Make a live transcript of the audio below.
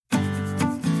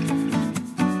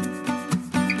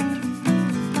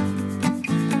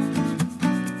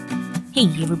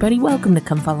Hey everybody, welcome to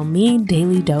Come Follow Me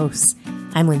Daily Dose.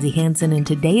 I'm Lindsay Hansen and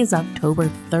today is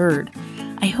October 3rd.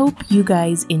 I hope you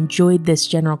guys enjoyed this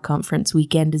General Conference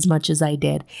weekend as much as I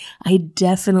did. I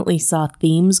definitely saw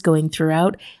themes going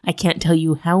throughout. I can't tell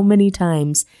you how many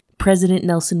times President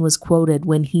Nelson was quoted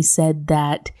when he said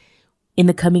that in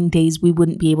the coming days we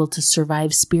wouldn't be able to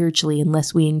survive spiritually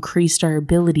unless we increased our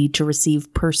ability to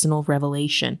receive personal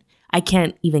revelation. I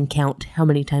can't even count how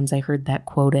many times I heard that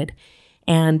quoted.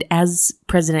 And as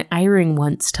President Eyring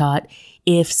once taught,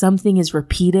 if something is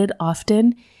repeated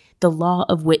often, the law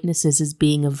of witnesses is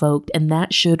being evoked, and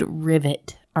that should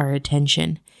rivet our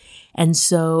attention. And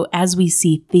so as we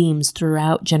see themes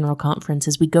throughout General Conference,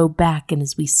 as we go back and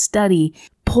as we study,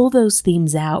 pull those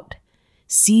themes out.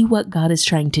 See what God is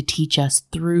trying to teach us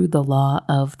through the law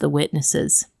of the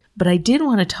witnesses. But I did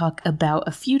want to talk about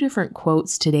a few different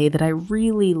quotes today that I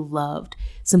really loved,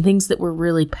 some things that were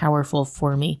really powerful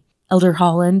for me. Elder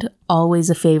Holland, always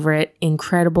a favorite,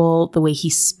 incredible the way he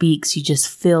speaks, you just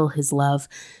feel his love.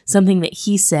 Something that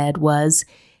he said was,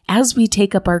 as we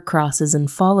take up our crosses and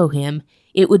follow him,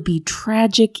 it would be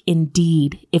tragic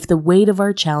indeed if the weight of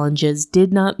our challenges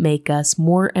did not make us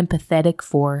more empathetic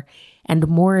for and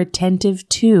more attentive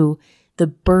to the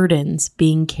burdens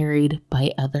being carried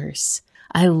by others.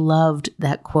 I loved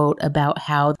that quote about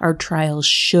how our trials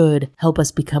should help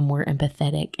us become more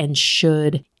empathetic and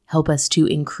should help us to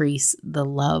increase the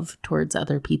love towards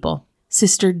other people.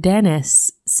 Sister Dennis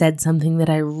said something that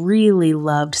I really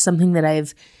loved, something that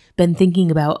I've been thinking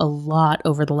about a lot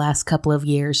over the last couple of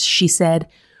years. She said,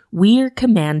 "We are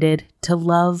commanded to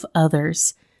love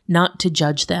others, not to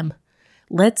judge them.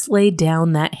 Let's lay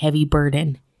down that heavy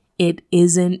burden. It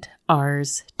isn't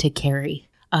ours to carry."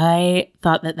 I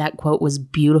thought that quote was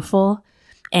beautiful.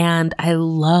 And I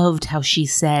loved how she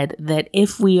said that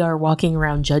if we are walking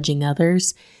around judging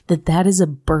others, that is a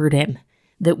burden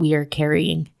that we are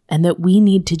carrying and that we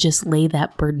need to just lay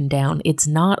that burden down. It's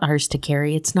not ours to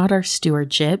carry. It's not our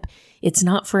stewardship. It's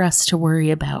not for us to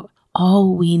worry about.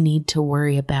 All we need to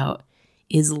worry about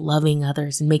is loving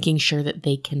others and making sure that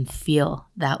they can feel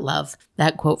that love.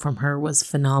 That quote from her was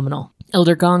phenomenal.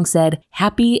 Elder Gong said,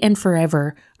 "Happy and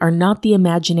forever are not the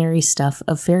imaginary stuff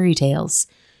of fairy tales.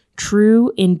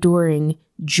 True, enduring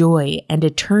joy and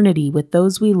eternity with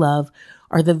those we love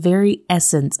are the very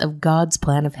essence of God's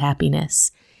plan of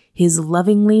happiness. His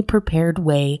lovingly prepared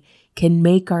way can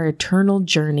make our eternal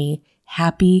journey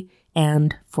happy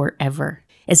and forever."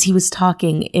 As he was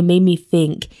talking, it made me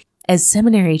think, as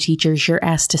seminary teachers, you're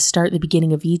asked to start the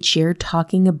beginning of each year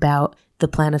talking about the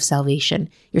plan of salvation.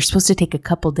 You're supposed to take a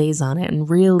couple days on it and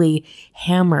really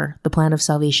hammer the plan of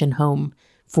salvation home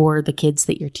for the kids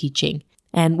that you're teaching.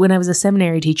 And when I was a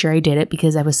seminary teacher, I did it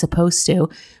because I was supposed to.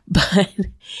 But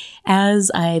as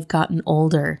I've gotten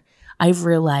older, I've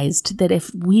realized that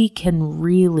if we can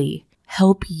really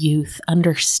help youth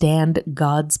understand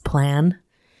God's plan,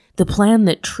 the plan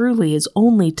that truly is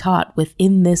only taught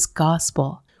within this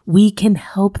gospel, we can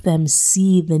help them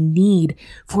see the need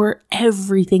for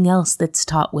everything else that's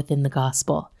taught within the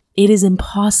gospel. It is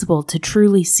impossible to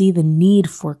truly see the need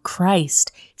for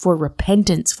Christ, for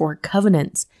repentance, for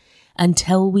covenants,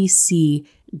 until we see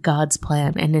God's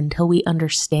plan and until we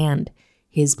understand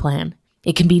his plan.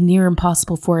 It can be near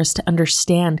impossible for us to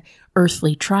understand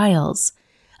earthly trials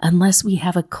unless we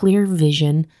have a clear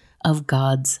vision of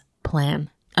God's plan.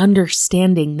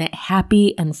 Understanding that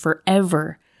happy and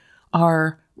forever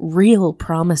are real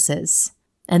promises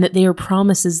and that they are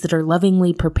promises that are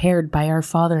lovingly prepared by our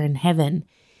Father in heaven.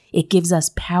 It gives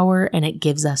us power and it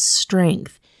gives us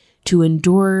strength to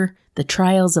endure the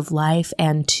trials of life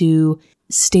and to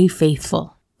stay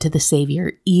faithful to the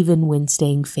Savior, even when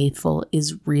staying faithful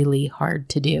is really hard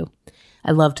to do.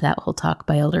 I loved that whole talk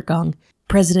by Elder Gong.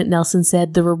 President Nelson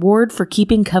said, "The reward for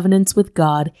keeping covenants with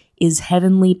God is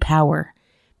heavenly power,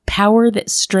 power that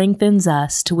strengthens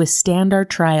us to withstand our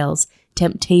trials,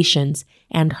 temptations,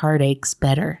 and heartaches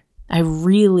better." I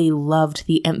really loved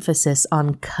the emphasis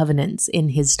on covenants in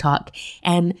his talk.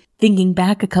 And thinking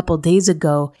back a couple days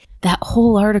ago, that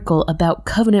whole article about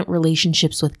covenant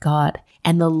relationships with God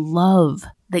and the love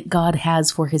that God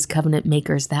has for his covenant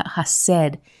makers, that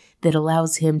chesed that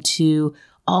allows him to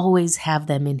always have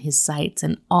them in his sights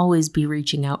and always be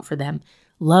reaching out for them.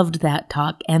 Loved that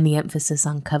talk and the emphasis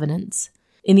on covenants.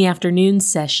 In the afternoon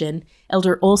session,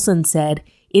 Elder Olson said,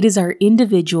 "It is our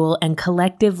individual and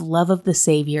collective love of the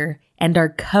Savior and our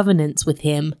covenants with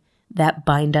him that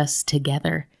bind us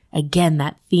together." Again,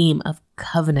 that theme of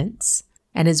covenants.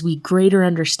 And as we greater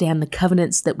understand the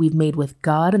covenants that we've made with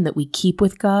God and that we keep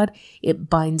with God, it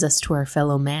binds us to our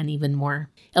fellow man even more.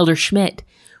 Elder Schmidt,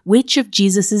 "Which of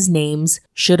Jesus' names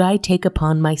should I take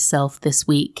upon myself this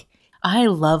week? I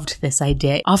loved this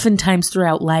idea. Oftentimes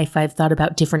throughout life, I've thought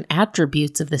about different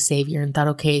attributes of the Savior and thought,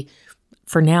 okay,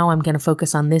 for now, I'm going to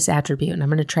focus on this attribute and I'm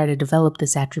going to try to develop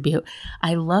this attribute.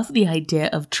 I love the idea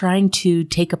of trying to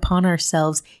take upon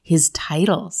ourselves his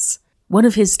titles. One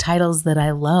of his titles that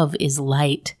I love is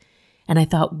light. And I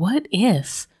thought, what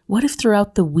if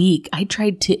throughout the week I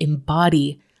tried to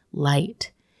embody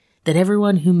light? That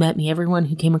everyone who met me, everyone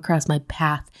who came across my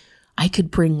path, I could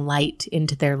bring light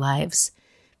into their lives.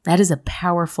 That is a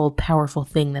powerful, powerful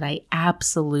thing that I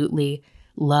absolutely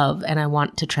love and I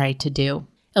want to try to do.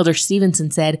 Elder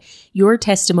Stevenson said, "Your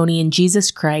testimony in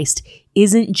Jesus Christ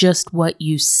isn't just what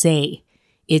you say,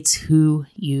 it's who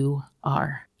you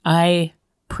are." I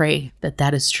pray that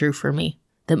that is true for me,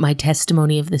 that my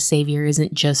testimony of the Savior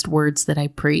isn't just words that I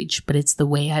preach, but it's the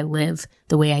way I live,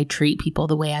 the way I treat people,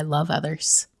 the way I love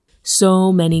others.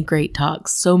 So many great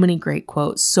talks, so many great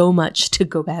quotes, so much to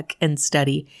go back and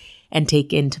study and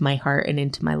take into my heart and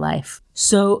into my life.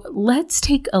 So let's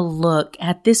take a look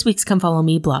at this week's Come Follow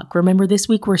Me block. Remember, this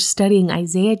week we're studying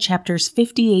Isaiah chapters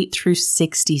 58 through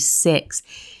 66.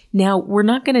 Now, we're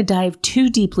not going to dive too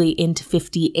deeply into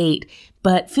 58,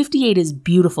 but 58 is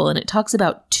beautiful and it talks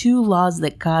about two laws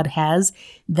that God has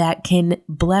that can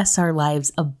bless our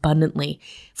lives abundantly.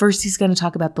 First, he's going to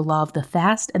talk about the law of the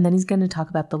fast, and then he's going to talk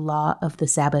about the law of the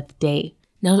Sabbath day.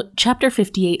 Now, chapter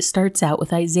 58 starts out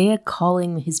with Isaiah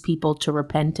calling his people to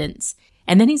repentance,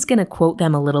 and then he's going to quote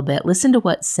them a little bit. Listen to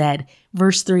what's said.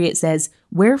 Verse 3, it says,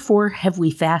 "Wherefore have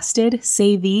we fasted,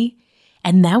 say thee,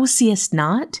 and thou seest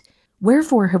not?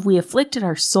 Wherefore have we afflicted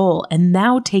our soul, and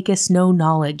thou takest no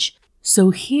knowledge?"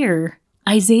 So here,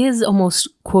 Isaiah is almost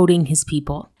quoting his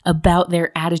people about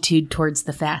their attitude towards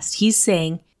the fast. He's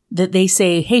saying that they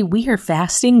say, hey, we are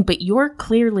fasting, but you're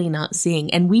clearly not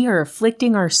seeing, and we are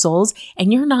afflicting our souls,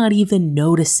 and you're not even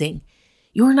noticing.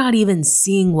 You're not even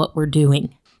seeing what we're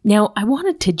doing. Now, I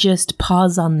wanted to just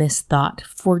pause on this thought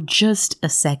for just a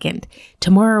second.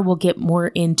 Tomorrow we'll get more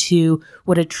into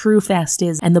what a true fast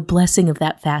is and the blessing of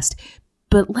that fast,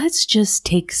 but let's just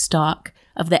take stock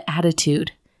of the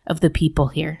attitude of the people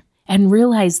here and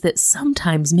realize that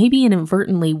sometimes, maybe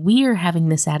inadvertently, we are having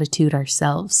this attitude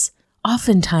ourselves.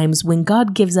 Oftentimes, when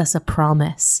God gives us a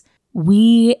promise,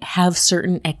 we have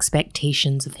certain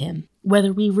expectations of him,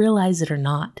 whether we realize it or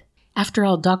not. After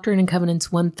all, Doctrine and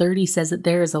Covenants 130 says that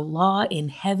there is a law in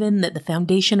heaven that the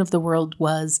foundation of the world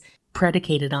was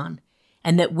predicated on,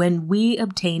 and that when we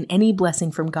obtain any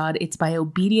blessing from God, it's by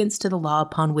obedience to the law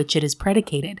upon which it is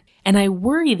predicated. And I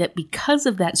worry that because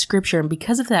of that scripture and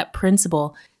because of that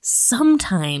principle,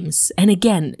 sometimes, and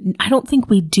again, I don't think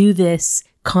we do this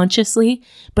consciously,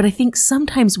 but I think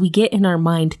sometimes we get in our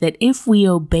mind that if we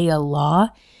obey a law,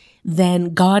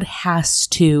 then God has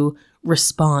to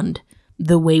respond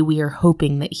the way we are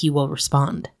hoping that he will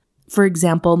respond. For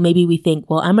example, maybe we think,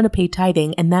 well, I'm going to pay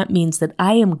tithing, and that means that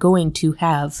I am going to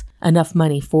have enough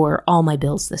money for all my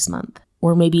bills this month.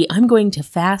 Or maybe I'm going to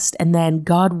fast, and then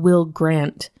God will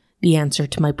grant the answer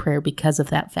to my prayer because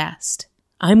of that fast.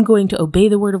 I'm going to obey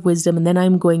the word of wisdom, and then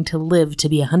I'm going to live to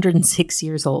be 106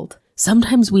 years old.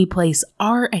 Sometimes we place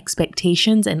our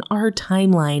expectations and our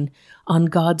timeline on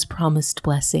God's promised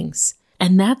blessings.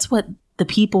 And that's what the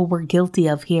people were guilty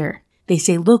of here. They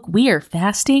say, look, we are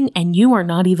fasting and you are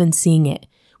not even seeing it.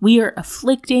 We are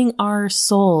afflicting our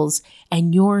souls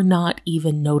and you're not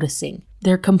even noticing.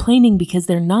 They're complaining because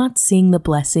they're not seeing the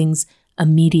blessings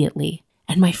immediately.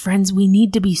 And my friends, we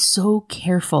need to be so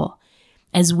careful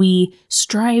as we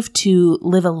strive to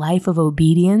live a life of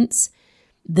obedience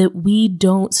that we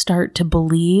don't start to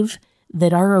believe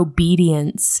that our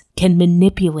obedience can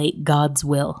manipulate God's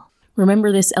will.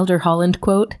 Remember this Elder Holland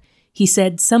quote? He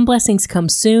said, "Some blessings come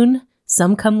soon,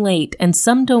 some come late, and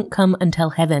some don't come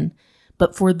until heaven.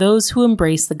 But for those who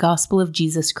embrace the gospel of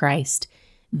Jesus Christ,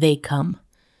 they come."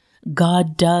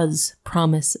 God does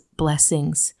promise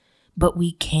blessings, but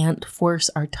we can't force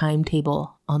our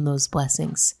timetable on those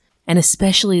blessings. And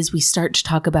especially as we start to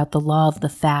talk about the law of the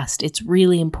fast, it's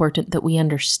really important that we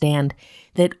understand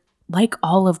that, like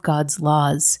all of God's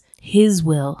laws, his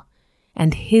will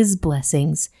and his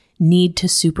blessings need to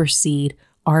supersede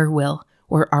our will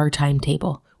or our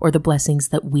timetable or the blessings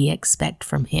that we expect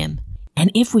from him.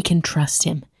 And if we can trust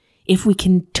him, if we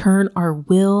can turn our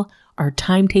will, our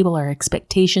timetable, our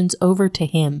expectations over to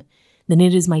him, then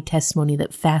it is my testimony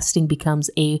that fasting becomes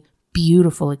a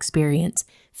beautiful experience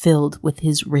filled with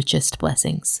his richest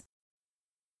blessings.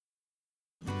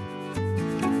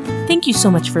 Thank you so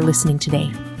much for listening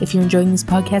today. If you're enjoying this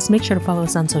podcast, make sure to follow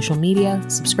us on social media,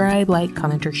 subscribe, like,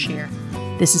 comment, or share.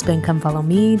 This has been Come Follow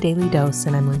Me, Daily Dose,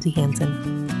 and I'm Lindsay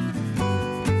Hansen.